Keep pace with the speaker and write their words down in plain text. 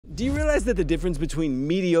Do you realize that the difference between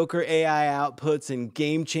mediocre AI outputs and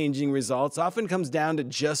game-changing results often comes down to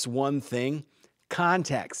just one thing?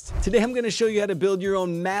 Context. Today I'm going to show you how to build your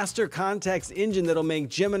own master context engine that'll make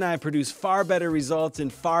Gemini produce far better results in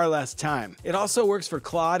far less time. It also works for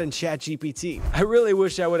Claude and ChatGPT. I really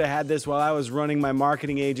wish I would have had this while I was running my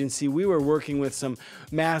marketing agency. We were working with some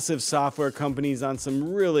massive software companies on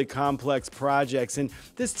some really complex projects, and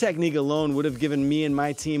this technique alone would have given me and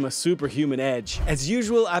my team a superhuman edge. As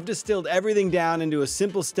usual, I've distilled everything down into a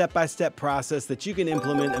simple step-by-step process that you can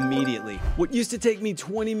implement immediately. What used to take me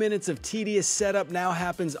 20 minutes of tedious setup now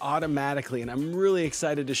happens automatically, and I'm really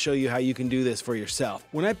excited to show you how you can do this for yourself.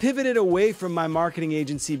 When I pivoted away from my marketing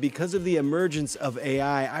agency because of the emergence of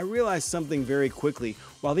AI, I realized something very quickly.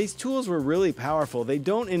 While these tools were really powerful, they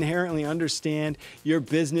don't inherently understand your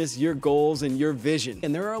business, your goals, and your vision.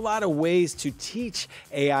 And there are a lot of ways to teach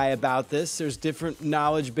AI about this. There's different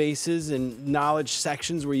knowledge bases and knowledge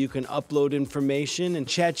sections where you can upload information, and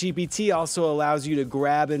ChatGPT also allows you to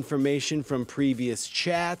grab information from previous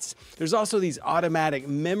chats. There's also these automatic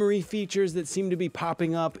memory features that seem to be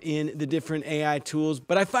popping up in the different AI tools.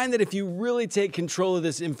 But I find that if you really take control of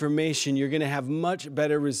this information, you're going to have much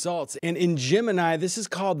better results. And in Gemini, this is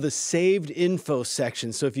called the saved info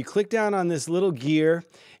section. So if you click down on this little gear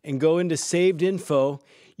and go into saved info,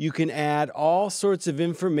 you can add all sorts of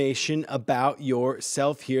information about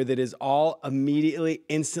yourself here that is all immediately,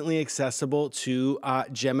 instantly accessible to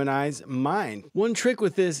Gemini's mind. One trick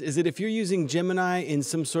with this is that if you're using Gemini in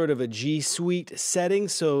some sort of a G Suite setting,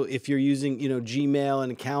 so if you're using, Gmail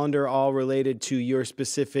and calendar all related to your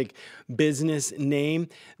specific business name,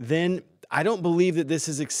 then I don't believe that this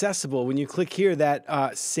is accessible. When you click here,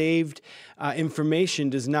 that saved information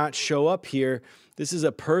does not show up here. This is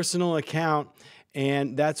a personal account,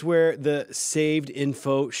 and that's where the saved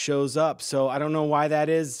info shows up. So I don't know why that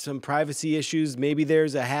is, some privacy issues. Maybe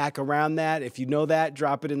there's a hack around that. If you know that,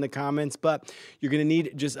 drop it in the comments. But you're going to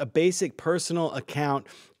need just a basic personal account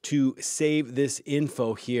to save this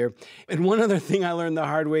info here. And one other thing I learned the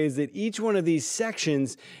hard way is that each one of these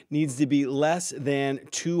sections needs to be less than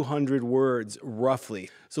 200 words, roughly.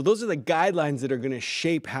 So those are the guidelines that are going to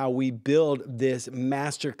shape how we build this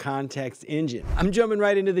master context engine. I'm jumping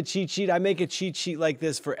right into the cheat sheet. I make a cheat sheet like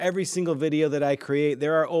this for every single video that I create.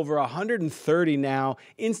 There are over 130 now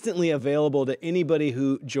instantly available to anybody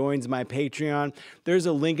who joins my Patreon. There's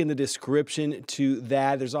a link in the description to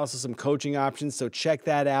that. There's also some coaching options, so check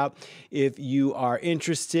that out if you are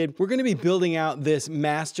interested. We're going to be building out this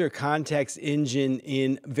master context engine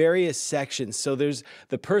in various sections. So there's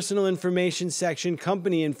the personal information section,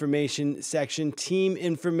 company information section, team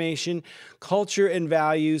information, culture and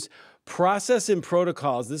values, process and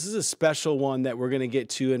protocols. This is a special one that we're going to get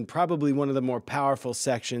to and probably one of the more powerful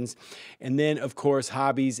sections. And then, of course,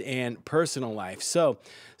 hobbies and personal life. So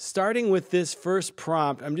starting with this first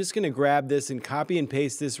prompt, I'm just going to grab this and copy and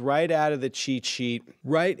paste this right out of the cheat sheet,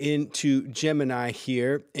 right into Gemini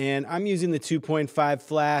here. And I'm using the 2.5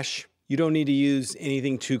 Flash. You don't need to use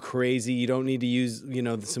anything too crazy. You don't need to use,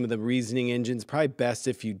 some of the reasoning engines. Probably best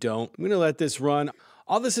if you don't. I'm going to let this run.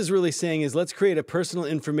 All this is really saying is let's create a personal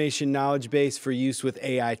information knowledge base for use with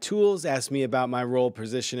AI tools. Ask me about my role,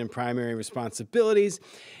 position, and primary responsibilities,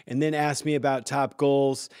 and then ask me about top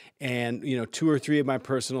goals and, 2 or 3 of my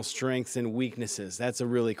personal strengths and weaknesses. That's a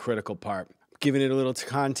really critical part. Giving it a little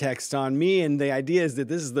context on me, and the idea is that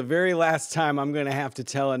this is the very last time I'm going to have to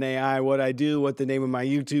tell an AI what I do, what the name of my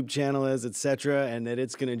YouTube channel is, etc., and that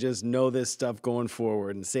it's going to just know this stuff going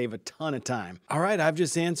forward and save a ton of time. All right, I've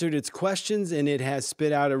just answered its questions, and it has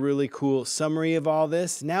spit out a really cool summary of all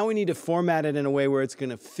this. Now we need to format it in a way where it's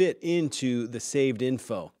going to fit into the saved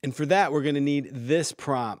info. And for that, we're going to need this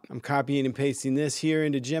prompt. I'm copying and pasting this here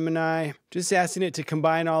into Gemini, just asking it to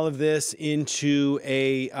combine all of this into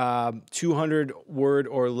a 200 word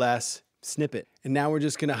or less snippet. And now we're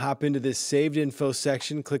just going to hop into this saved info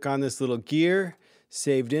section, click on this little gear,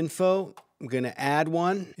 saved info. I'm going to add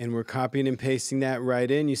one, and we're copying and pasting that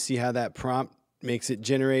right in. You see how that prompt makes it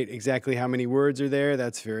generate exactly how many words are there.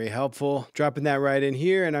 That's very helpful. Dropping that right in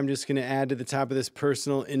here, and I'm just going to add to the top of this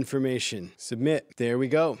personal information. Submit. There we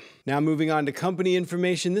go. Now moving on to company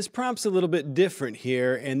information. This prompt's a little bit different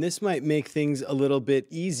here, and this might make things a little bit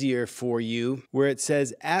easier for you, where it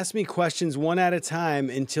says, ask me questions one at a time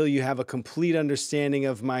until you have a complete understanding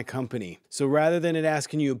of my company. So rather than it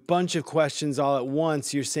asking you a bunch of questions all at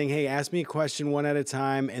once, you're saying, hey, ask me a question one at a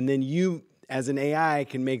time, and then you as an AI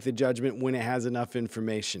can make the judgment when it has enough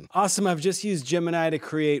information. Awesome, I've just used Gemini to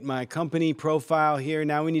create my company profile here.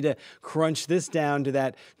 Now we need to crunch this down to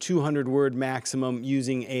that 200 word maximum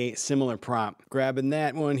using a similar prompt. Grabbing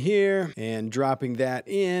that one here and dropping that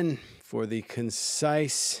in. for the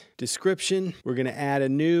concise description. We're going to add a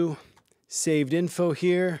new saved info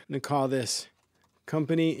here. I'm going to call this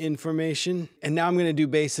company information. And now I'm going to do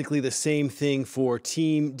basically the same thing for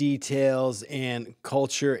team details and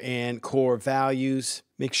culture and core values.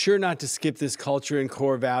 Make sure not to skip this culture and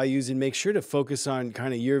core values, and make sure to focus on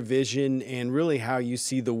kind of your vision and really how you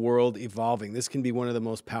see the world evolving. This can be one of the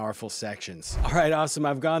most powerful sections. All right, awesome.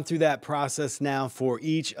 I've gone through that process now for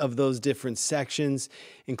each of those different sections,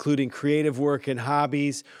 including creative work and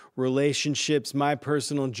hobbies, relationships, my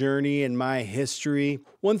personal journey, and my history.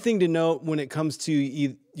 One thing to note when it comes to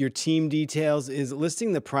your team details is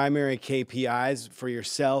listing the primary KPIs for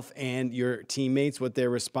yourself and your teammates, what they're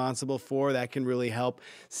responsible for. That can really help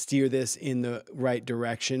steer this in the right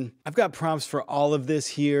direction. I've got prompts for all of this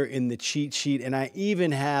here in the cheat sheet, and I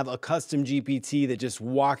even have a custom GPT that just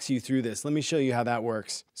walks you through this. Let me show you how that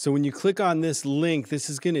works. So when you click on this link, this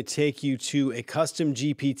is going to take you to a custom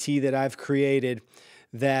GPT that I've created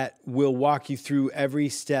that will walk you through every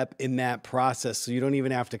step in that process. So you don't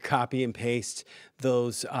even have to copy and paste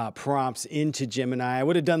those prompts into Gemini. I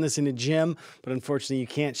would have done this in a gem, but unfortunately you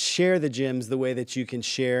can't share the gems the way that you can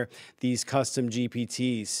share these custom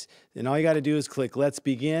GPTs. And all you got to do is click Let's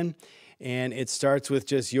Begin. And it starts with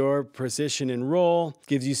just your position and role,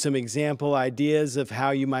 gives you some example ideas of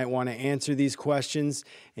how you might want to answer these questions,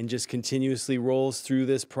 and just continuously rolls through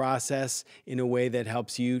this process in a way that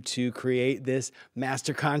helps you to create this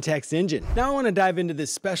master context engine. Now I want to dive into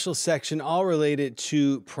this special section all related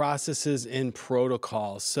to processes and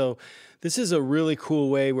protocols. So this is a really cool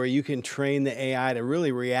way where you can train the AI to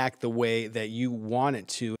really react the way that you want it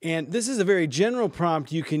to. And this is a very general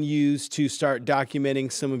prompt you can use to start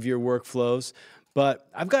documenting some of your workflows. But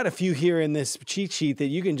I've got a few here in this cheat sheet that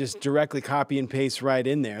you can just directly copy and paste right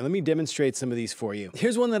in there. Let me demonstrate some of these for you.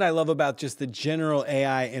 Here's one that I love about just the general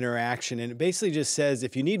AI interaction. And it basically just says,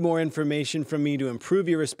 if you need more information from me to improve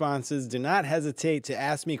your responses, do not hesitate to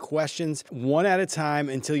ask me questions one at a time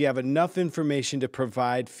until you have enough information to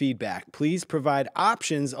provide feedback. Please provide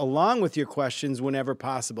options along with your questions whenever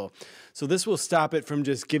possible. So this will stop it from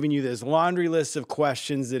just giving you this laundry list of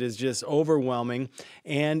questions that is just overwhelming.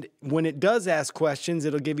 And when it does ask questions,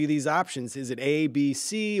 it'll give you these options. Is it A, B,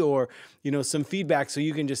 C, or some feedback, so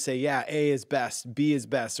you can just say, yeah, A is best, B is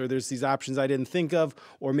best, or there's these options I didn't think of,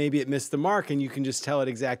 or maybe it missed the mark, and you can just tell it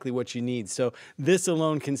exactly what you need. So this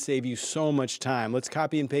alone can save you so much time. Let's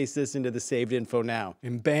copy and paste this into the saved info now.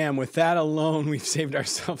 And bam, with that alone, we've saved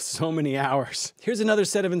ourselves so many hours. Here's another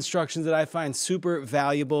set of instructions that I find super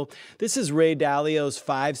valuable. This is Ray Dalio's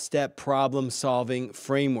 5-step problem-solving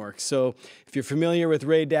framework. So if you're familiar with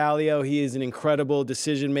Ray Dalio, he is an incredible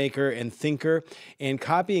decision maker and thinker, and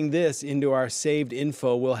copying this into our saved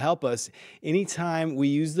info will help us. Anytime we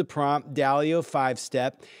use the prompt Dalio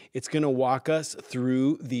 5-step, it's going to walk us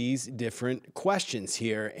through these different questions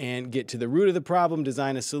here and get to the root of the problem,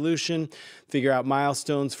 design a solution, figure out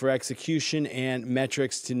milestones for execution, and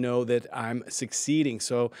metrics to know that I'm succeeding.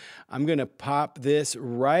 So I'm going to pop this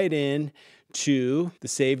right in to the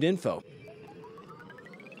saved info.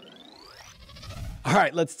 All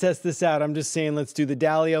right, let's test this out. I'm just saying, let's do the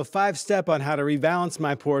Dalio 5-step on how to rebalance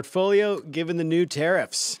my portfolio given the new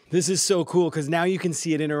tariffs. This is so cool because now you can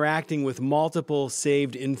see it interacting with multiple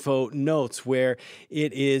saved info notes where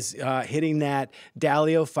it is hitting that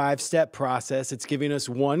Dalio 5-step process. It's giving us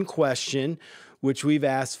one question, which we've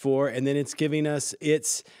asked for, and then it's giving us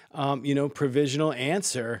its provisional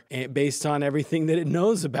answer based on everything that it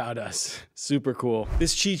knows about us. Super cool.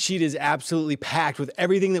 This cheat sheet is absolutely packed with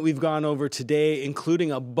everything that we've gone over today,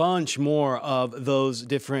 including a bunch more of those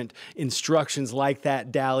different instructions like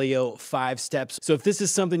that Dalio 5 steps. So if this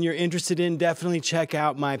is something you're interested in, definitely check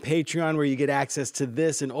out my Patreon where you get access to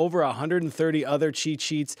this and over 130 other cheat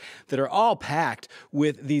sheets that are all packed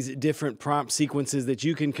with these different prompt sequences that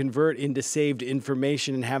you can convert into saved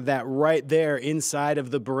information and have that right there inside of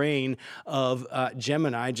the brain of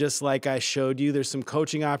Gemini, just like I showed you. There's some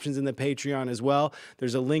coaching options in the Patreon as well.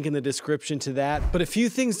 There's a link in the description to that. But a few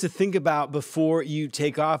things to think about before you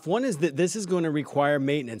take off. One is that this is going to require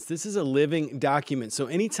maintenance. This is a living document. So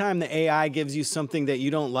anytime the AI gives you something that you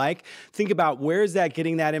don't like, think about where is that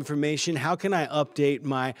getting that information? How can I update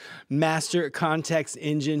my master context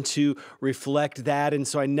engine to reflect that? And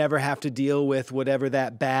so I never have to deal with whatever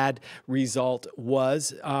that bad result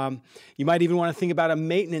was. You might even want to think about a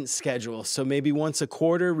maintenance schedule. So maybe once a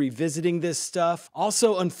quarter, revisiting this stuff.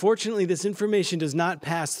 Also, unfortunately, this information does not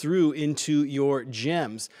pass through into your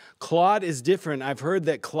gems. Claude is different. I've heard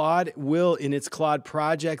that Claude will, in its Claude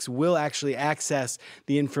projects, will actually access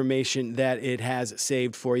the information that it has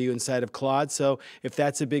saved for you inside of Claude. So if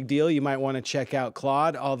that's a big deal, you might want to check out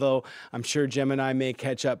Claude, although I'm sure Gemini may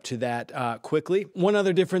catch up to that quickly. One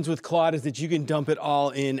other difference with Claude is that you can dump it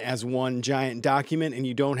all in as one giant document and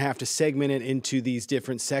you don't have to segment it into these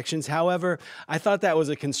different sections. However, I thought that was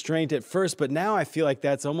a constraint at first, but now I feel like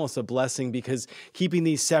that's almost a blessing because keeping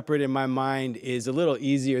these separate in my mind is a little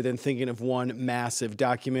easier than thinking of one massive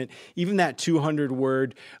document. Even that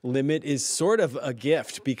 200-word limit is sort of a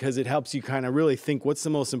gift because it helps you kind of really think what's the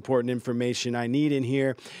most important information I need in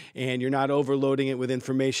here, and you're not overloading it with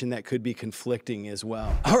information that could be conflicting as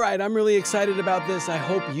well. All right, I'm really excited about this. I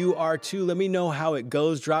hope you are too. Let me know how it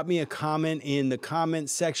goes. Drop me a comment in the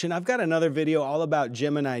comments section. I've got another video all about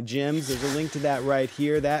Gemini gems. There's a link to that right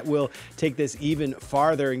here. That will take this even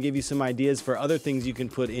farther and give you some ideas for other things you can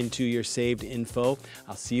put into your saved info.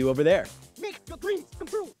 I'll see you over there. Make your dreams come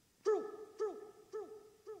true.